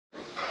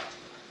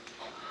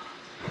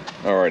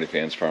Alrighty,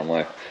 fans, Farm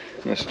Life.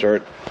 I'm going to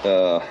start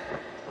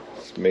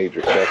this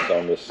major test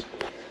on this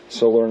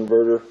solar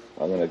inverter.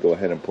 I'm going to go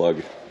ahead and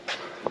plug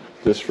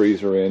this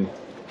freezer in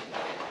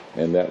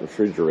and that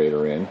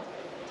refrigerator in,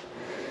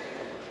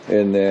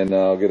 and then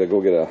I'll go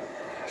get a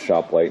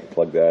shop light and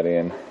plug that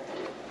in.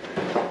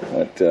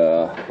 But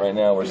right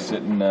now we're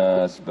sitting,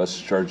 bus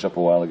charged up a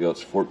while ago.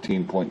 It's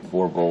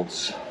 14.4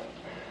 volts.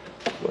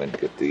 Go ahead and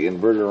get the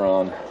inverter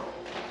on.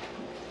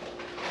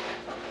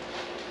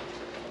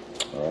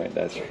 Alright,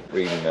 that's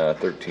reading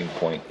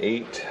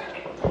 13.8.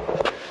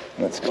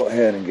 Let's go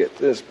ahead and get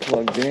this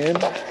plugged in.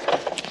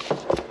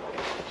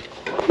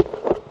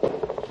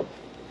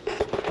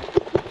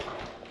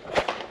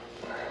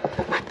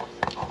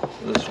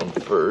 This one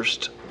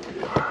first.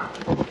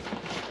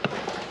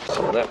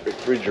 So that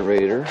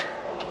refrigerator.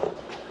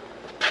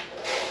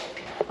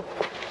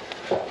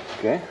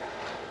 Okay.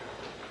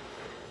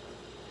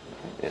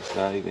 It's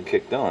not even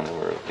kicked on.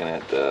 We're looking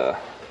at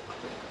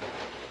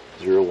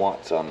 0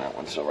 watts on that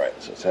one. So right,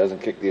 so it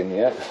hasn't kicked in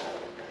yet.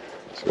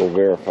 Let's go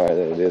verify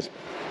that it is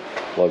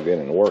plugged in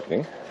and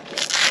working.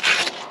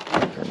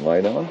 Turn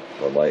light on.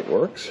 The light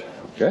works.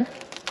 Okay.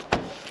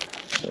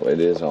 So it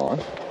is on.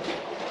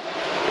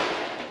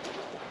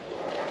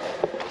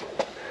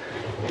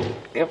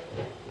 Yep.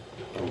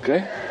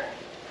 Okay.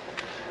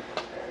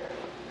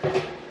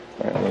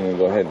 Alright, I'm going to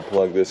go ahead and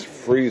plug this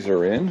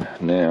freezer in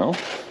now.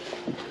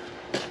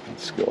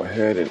 Let's go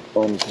ahead and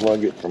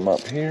unplug it from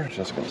up here.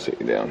 Just going to sit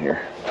you down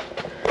here.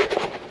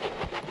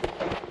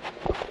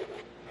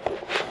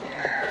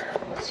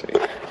 Let's see.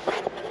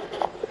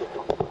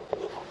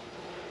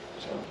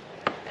 So,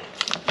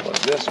 plug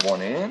this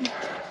one in.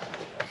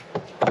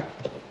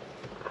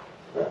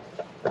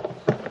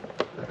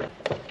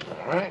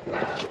 Alright. See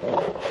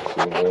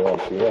what they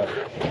want to see that.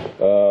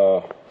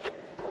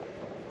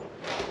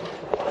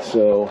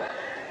 So,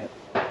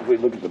 if we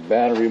look at the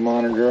battery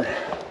monitor,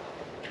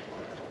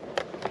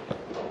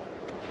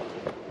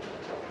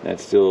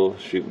 that's still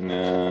shooting,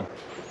 it's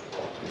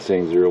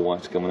saying 0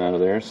 watts coming out of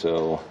there,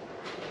 so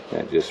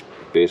that just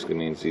basically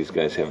means these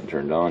guys haven't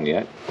turned on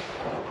yet.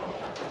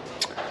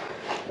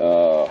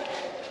 Alright,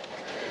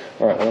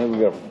 well,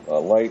 we've got a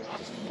light,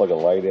 just plug a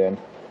light in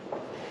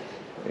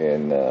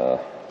and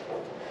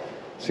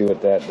see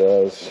what that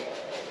does.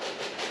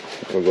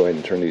 We'll go ahead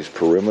and turn these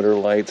perimeter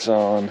lights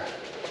on,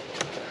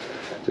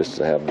 just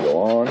to have them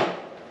go on.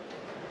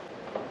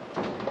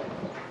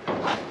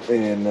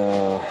 And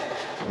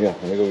yeah,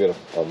 let me go get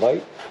a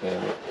light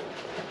and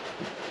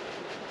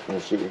we'll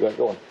see what we got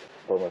going.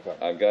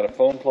 I've got a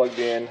phone plugged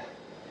in.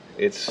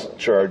 It's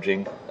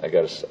charging. I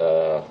got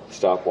a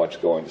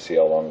stopwatch going to see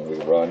how long we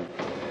run.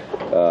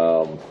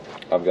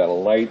 I've got a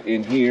light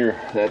in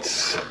here.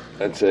 It's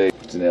an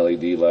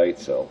LED light,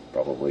 so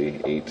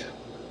probably 8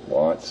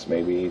 watts,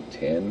 maybe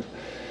 10.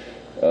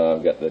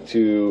 I've got the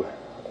two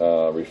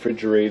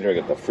refrigerator. I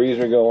got the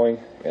freezer going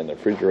and the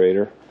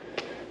refrigerator.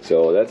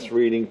 So that's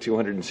reading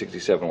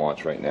 267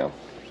 watts right now.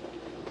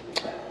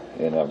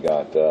 And I've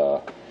got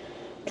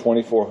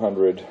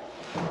 2,400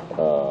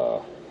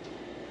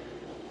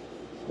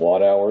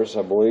 watt hours,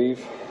 I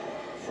believe,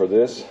 for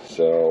this.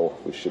 So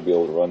we should be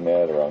able to run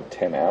that around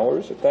 10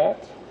 hours at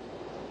that.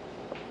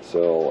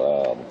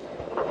 So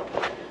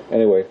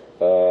anyway,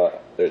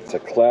 it's a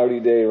cloudy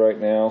day right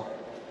now.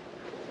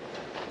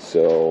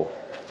 So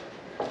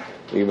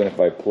even if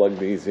I plug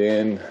these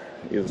in,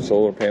 the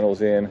solar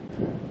panels in,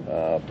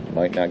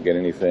 might not get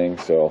anything.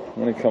 So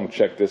I'm going to come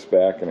check this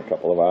back in a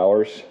couple of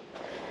hours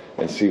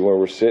and see where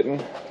we're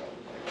sitting.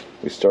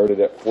 We started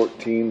at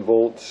 14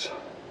 volts.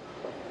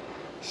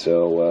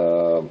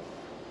 So,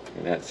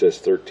 and that says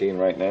 13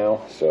 right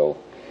now. So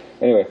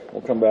anyway,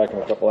 we'll come back in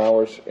a couple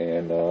hours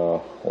and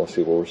we'll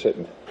see where we're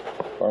sitting.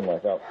 Farm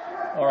Life out.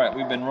 All right,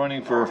 we've been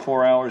running for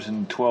 4 hours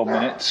and 12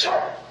 minutes.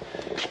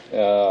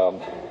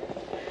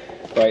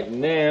 Right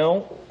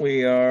now,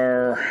 we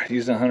are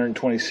using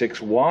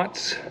 126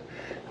 watts.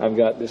 I've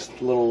got this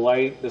little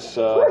light, this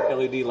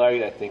LED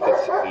light, I think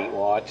it's 8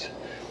 watts.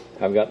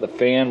 I've got the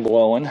fan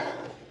blowing.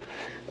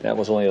 That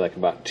was only like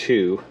about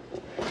 2.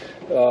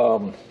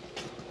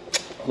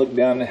 Look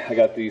down, I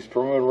got these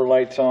perimeter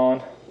lights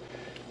on.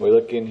 We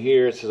look in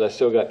here, it says I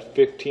still got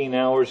 15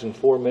 hours and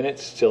 4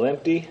 minutes till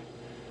empty.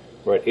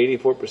 We're at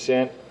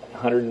 84%,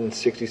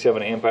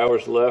 167 amp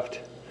hours left.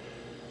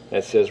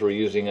 That says we're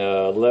using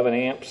 11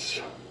 amps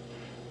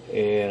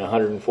and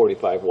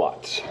 145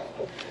 watts.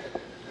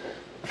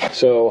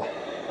 So,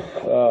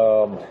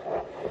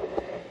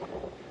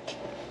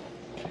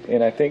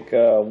 and I think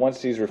once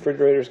these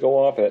refrigerators go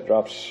off, it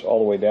drops all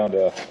the way down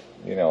to,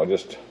 you know,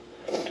 just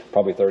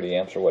probably 30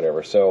 amps or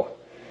whatever. So,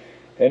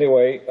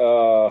 anyway,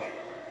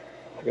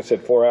 like I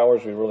said, 4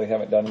 hours, we really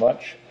haven't done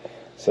much.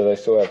 So they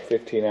still have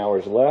 15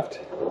 hours left.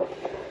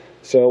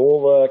 So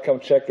we'll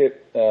come check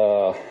it.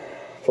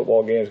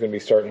 Football game is going to be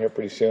starting here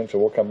pretty soon, so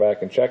we'll come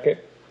back and check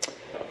it.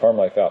 Farm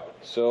Life out.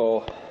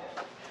 So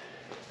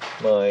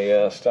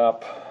my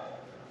stop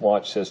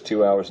watch says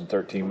 2 hours and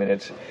 13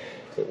 minutes.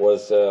 It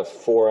was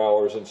 4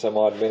 hours and some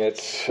odd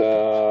minutes.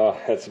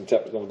 Had some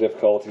technical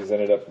difficulties.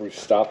 Ended up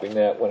stopping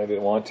that when I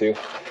didn't want to.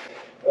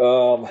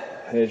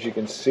 As you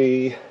can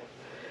see,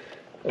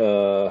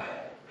 now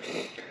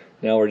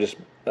we're just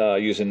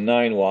using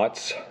 9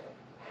 watts.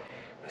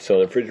 So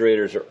the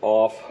refrigerators are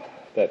off.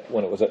 That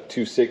when it was at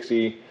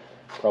 260,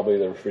 probably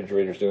the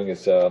refrigerator's doing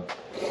its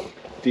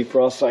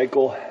defrost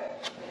cycle.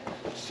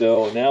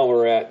 So now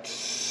we're at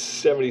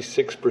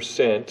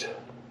 76%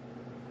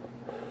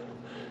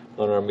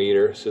 on our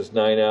meter. It says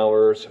 9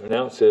 hours.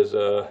 Now it says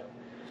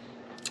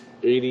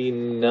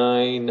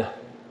 89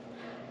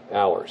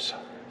 hours.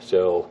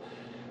 So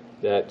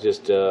that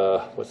just,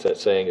 what's that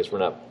saying, is we're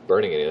not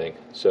burning anything.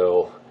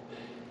 So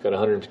got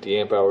 150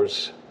 amp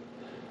hours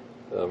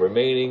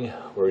remaining.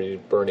 We're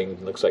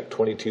burning, looks like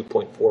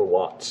 22.4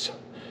 watts.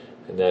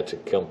 And that's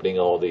accompanying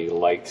all the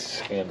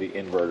lights and the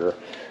inverter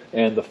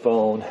and the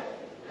phone.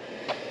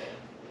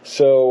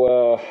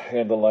 So,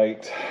 and the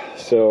light.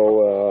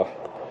 So,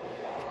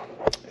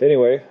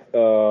 anyway,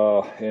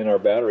 and our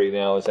battery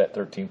now is at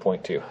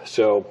 13.2.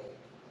 So,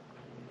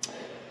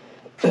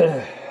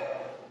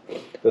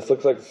 this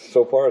looks like,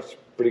 so far, it's a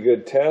pretty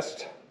good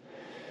test.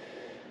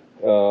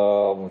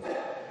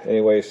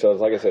 Anyway, so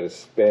like I said,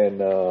 it's been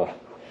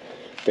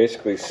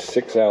basically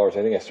 6 hours.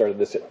 I think I started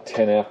this at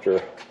 10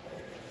 after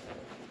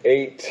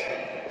 8,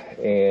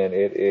 and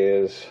it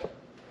is,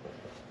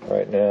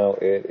 right now,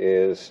 it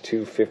is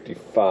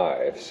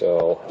 2:55,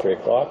 so 3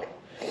 o'clock.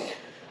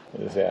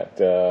 What is that?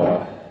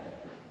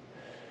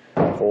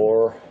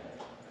 4,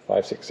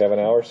 5, 6, 7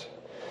 hours.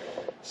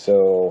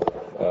 So,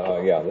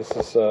 yeah, this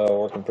is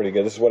working pretty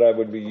good. This is what I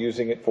would be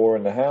using it for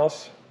in the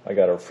house. I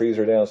got a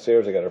freezer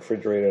downstairs. I got a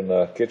refrigerator in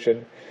the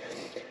kitchen.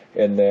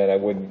 And then I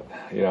would,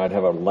 I'd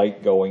have a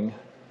light going.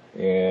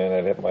 And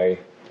I'd have my,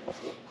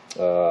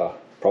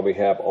 probably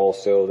have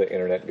also the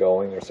internet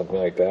going or something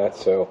like that.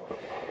 So,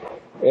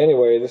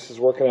 anyway, this is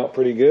working out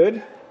pretty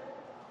good.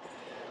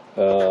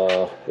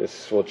 We'll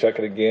check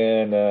it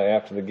again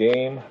after the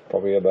game,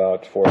 probably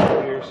about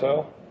 4:30 or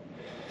so.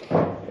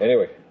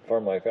 Anyway,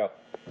 Farm Life out.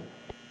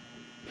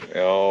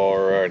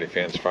 Alrighty,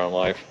 fans, Farm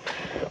Life.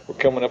 We're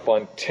coming up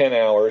on 10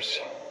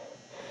 hours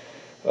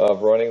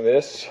of running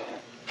this,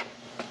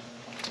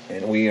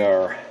 and we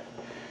are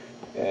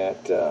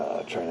at,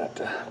 try not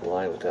to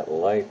align with that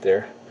light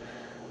there.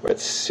 We're at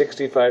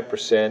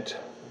 65%,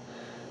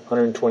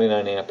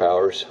 129 amp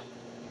hours.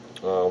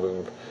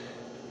 We're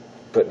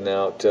putting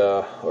out,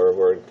 or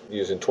we're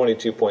using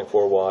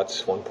 22.4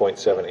 watts,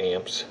 1.7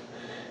 amps,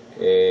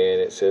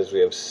 and it says we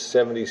have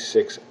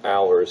 76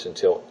 hours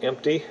until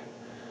empty.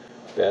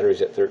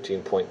 Battery's at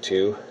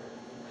 13.2.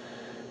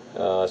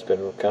 It's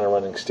been kind of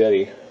running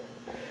steady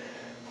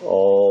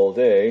all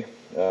day.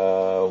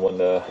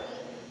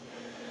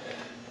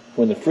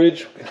 When the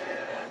fridge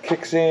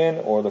kicks in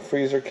or the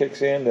freezer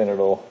kicks in, then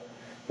it'll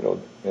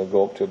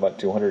go up to about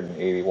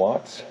 280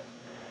 watts.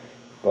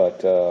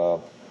 But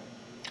other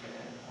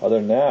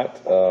than that,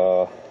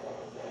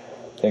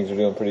 things are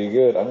doing pretty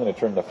good. I'm going to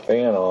turn the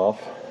fan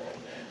off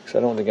because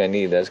I don't think I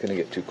need that. It's going to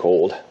get too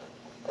cold.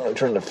 I'm going to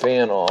turn the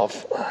fan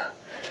off,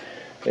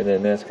 and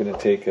then that's going to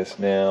take us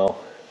now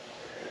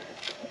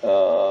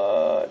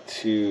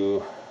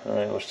to, all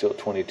right, we're still at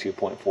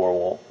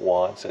 22.4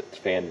 watts. That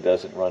fan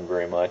doesn't run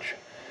very much.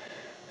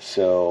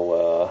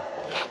 So,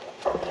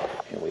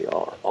 here we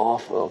are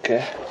off,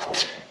 okay.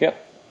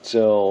 Yep,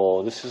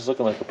 so this is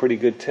looking like a pretty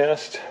good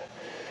test.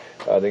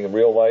 I think in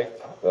real life,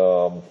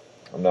 I'm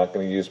not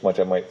going to use much.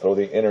 I might throw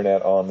the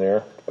internet on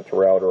there, put the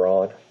router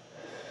on.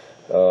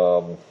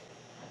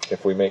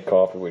 If we make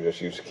coffee, we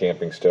just use a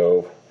camping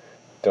stove.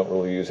 Don't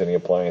really use any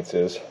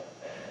appliances.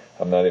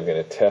 I'm not even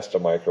going to test a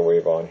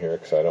microwave on here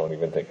because I don't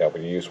even think I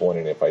would use one.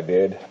 And if I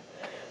did,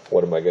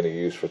 what am I going to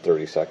use for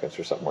 30 seconds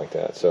or something like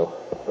that? So,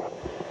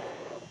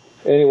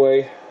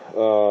 anyway,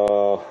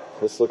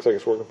 this looks like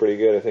it's working pretty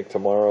good. I think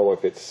tomorrow,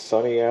 if it's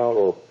sunny out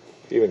or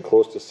even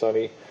close to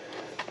sunny,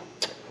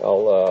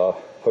 I'll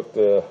hook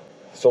the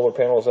solar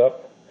panels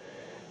up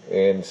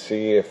and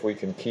see if we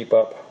can keep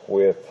up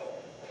with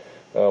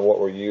what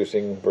we're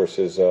using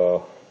versus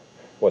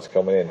what's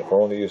coming in. If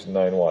we're only using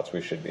 9 watts,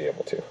 we should be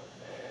able to.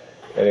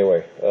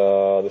 Anyway,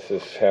 this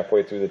is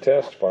halfway through the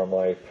test. Farm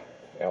Life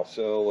out.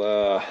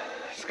 So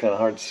it's kind of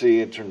hard to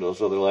see. Turn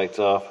those other lights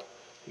off.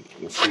 You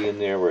can see in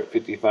there we're at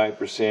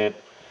 55%.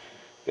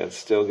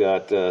 Still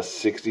got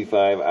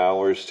 65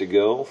 hours to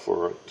go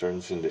before it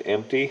turns into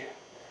empty.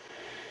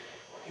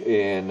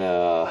 And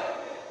so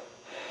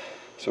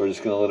we're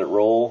just going to let it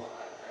roll.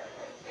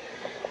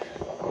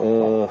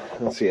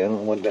 Let's see, I don't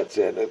know what that's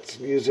at. That's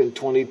using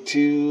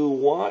 22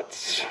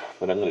 watts.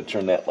 But I'm going to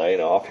turn that light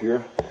off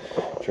here.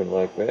 Turn the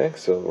light back.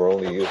 So we're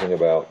only using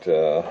about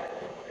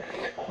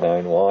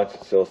 9 watts.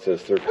 It still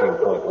says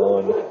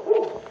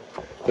 13.1.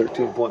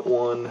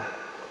 13.1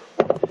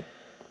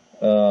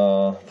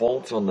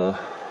 volts on the,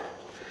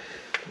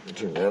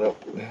 turn that up,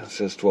 it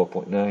says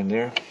 12.9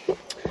 there.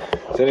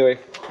 So anyway,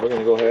 we're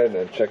going to go ahead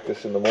and check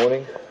this in the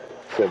morning.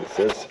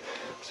 It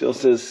still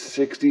says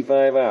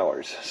 65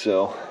 hours,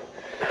 so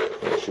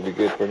that should be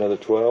good for another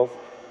 12.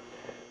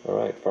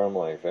 Alright, Farm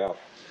Life out.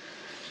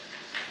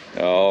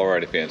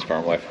 Alrighty, fans,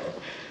 Farm Life.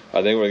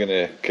 I think we're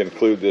going to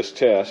conclude this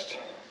test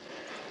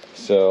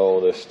So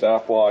the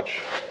stopwatch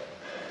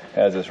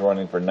has us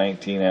running for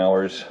 19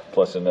 hours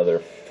plus another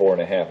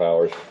 4.5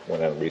 hours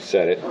when I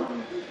reset it.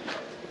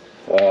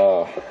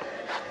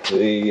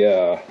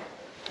 The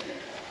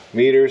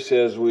meter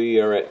says we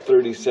are at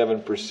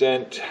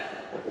 37%,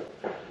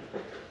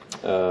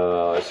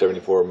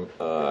 74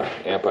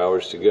 amp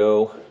hours to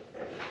go.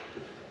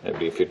 That'd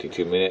be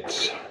 52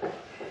 minutes.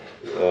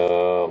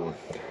 We're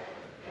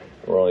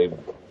only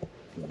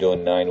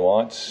doing 9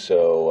 watts,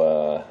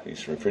 so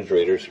these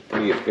refrigerators are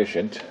pretty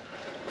efficient.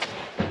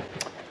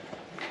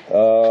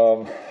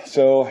 We're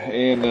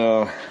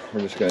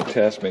just going to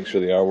test, make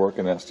sure they are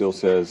working. That still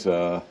says,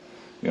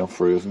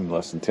 frozen,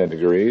 less than 10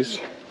 degrees.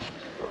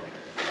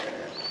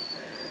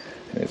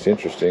 And it's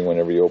interesting,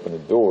 whenever you open the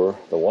door,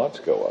 the watts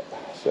go up.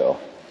 So,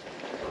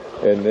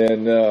 and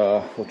then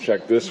we'll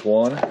check this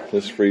one,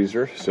 this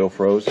freezer, still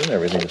frozen.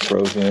 Everything is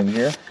frozen in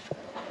here.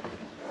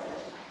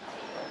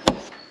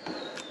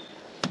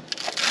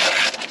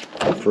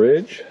 The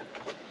fridge,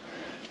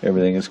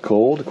 everything is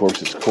cold. Of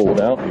course, it's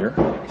cold out here,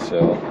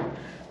 so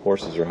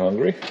horses are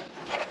hungry.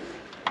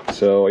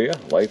 So yeah,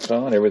 lights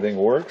on, everything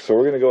works. So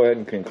we're going to go ahead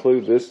and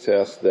conclude this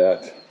test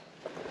that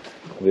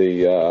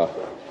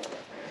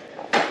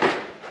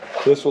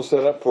this will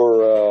set up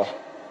for,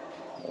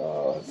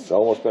 it's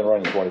almost been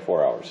running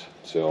 24 hours.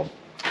 So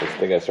I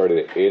think I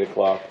started at 8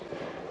 o'clock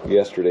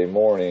yesterday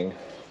morning,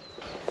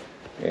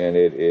 and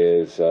it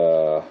is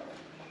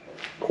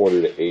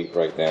 7:45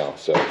 right now.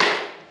 So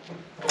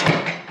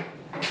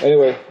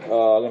anyway, I'm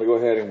going to go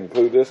ahead and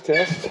conclude this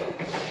test.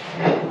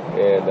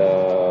 And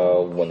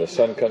when the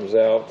sun comes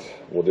out,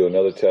 we'll do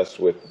another test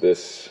with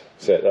this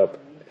set up,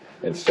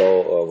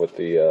 install with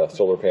the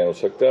solar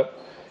panels hooked up,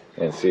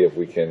 and see if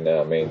we can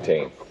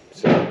maintain.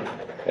 So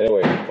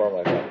anyway, Farm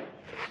Life out.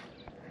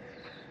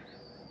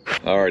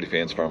 Alrighty,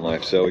 fans, Farm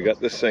Life. So we got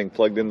this thing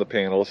plugged in the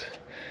panels.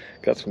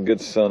 Got some good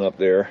sun up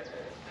there.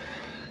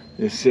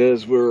 It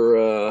says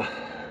we're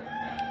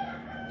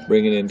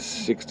bringing in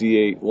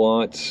 68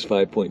 watts,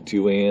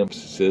 5.2 amps.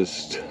 It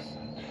says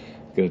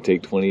going to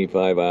take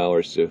 25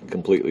 hours to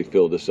completely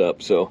fill this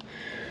up, so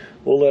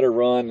we'll let her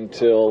run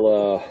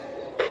until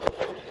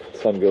the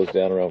sun goes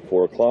down around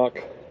 4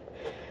 o'clock,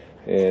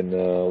 and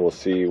we'll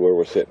see where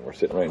we're sitting. We're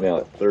sitting right now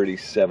at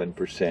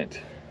 37%,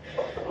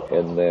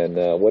 and then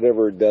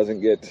whatever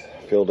doesn't get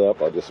filled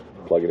up, I'll just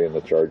plug it in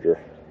the charger.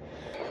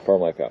 Farm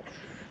Life out.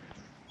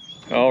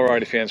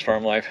 Alrighty, fans,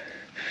 Farm Life.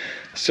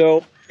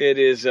 So it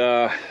is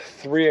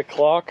 3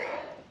 o'clock,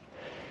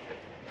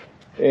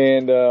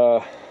 and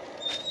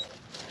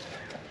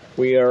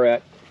we are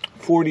at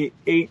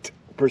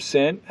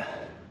 48%.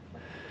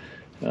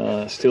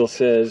 Still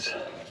says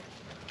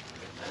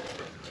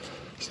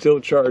still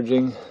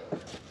charging,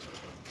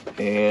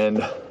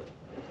 and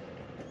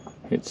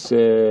it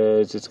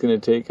says it's going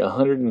to take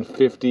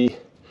 150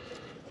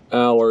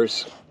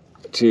 hours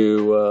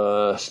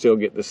to still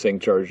get this thing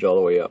charged all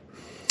the way up.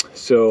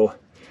 So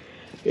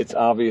it's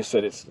obvious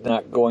that it's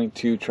not going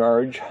to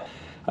charge.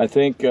 I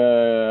think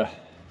in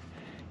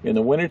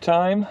the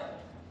wintertime,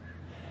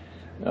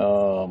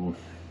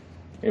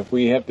 if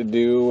we have to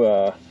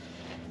do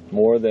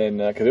more than,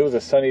 because it was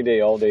a sunny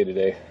day all day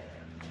today,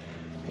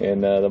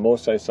 and the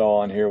most I saw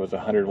on here was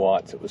 100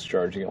 watts it was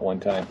charging at one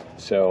time.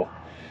 So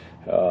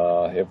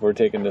if we're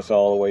taking this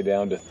all the way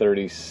down to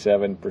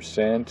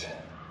 37%,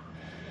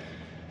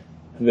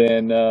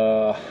 then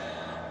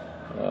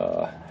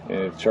and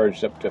it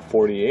charged up to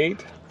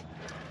 48,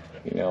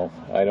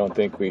 I don't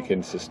think we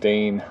can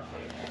sustain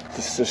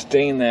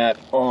that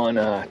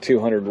on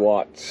 200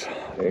 watts.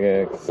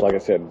 Like I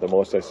said, the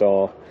most I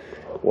saw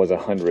was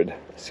 100.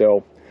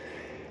 So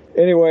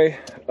anyway,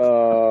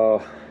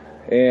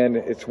 and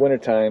it's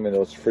wintertime, and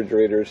those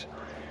refrigerators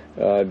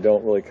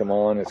don't really come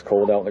on. It's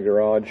cold out in the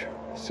garage.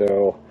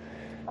 So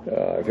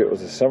if it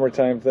was a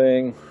summertime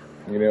thing,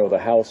 the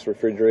house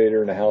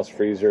refrigerator and the house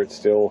freezer, it's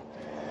still,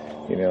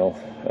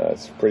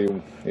 it's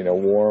pretty,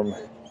 warm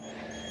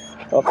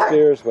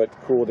upstairs, but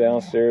cool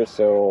downstairs.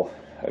 So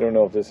I don't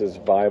know if this is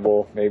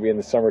viable. Maybe in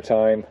the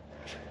summertime.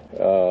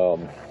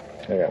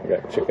 We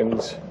got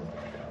chickens,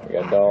 we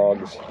got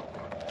dogs.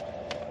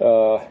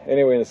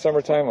 Anyway, in the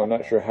summertime, I'm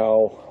not sure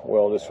how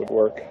well this would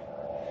work.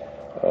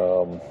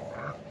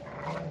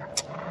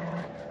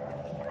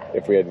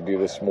 If we had to do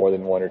this more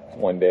than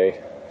one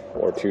day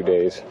or 2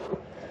 days.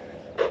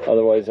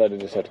 Otherwise, I'd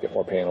just have to get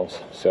more panels.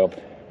 So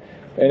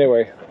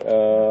anyway,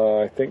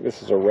 I think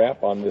this is a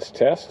wrap on this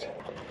test.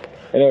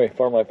 Anyway,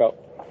 Farm Life out.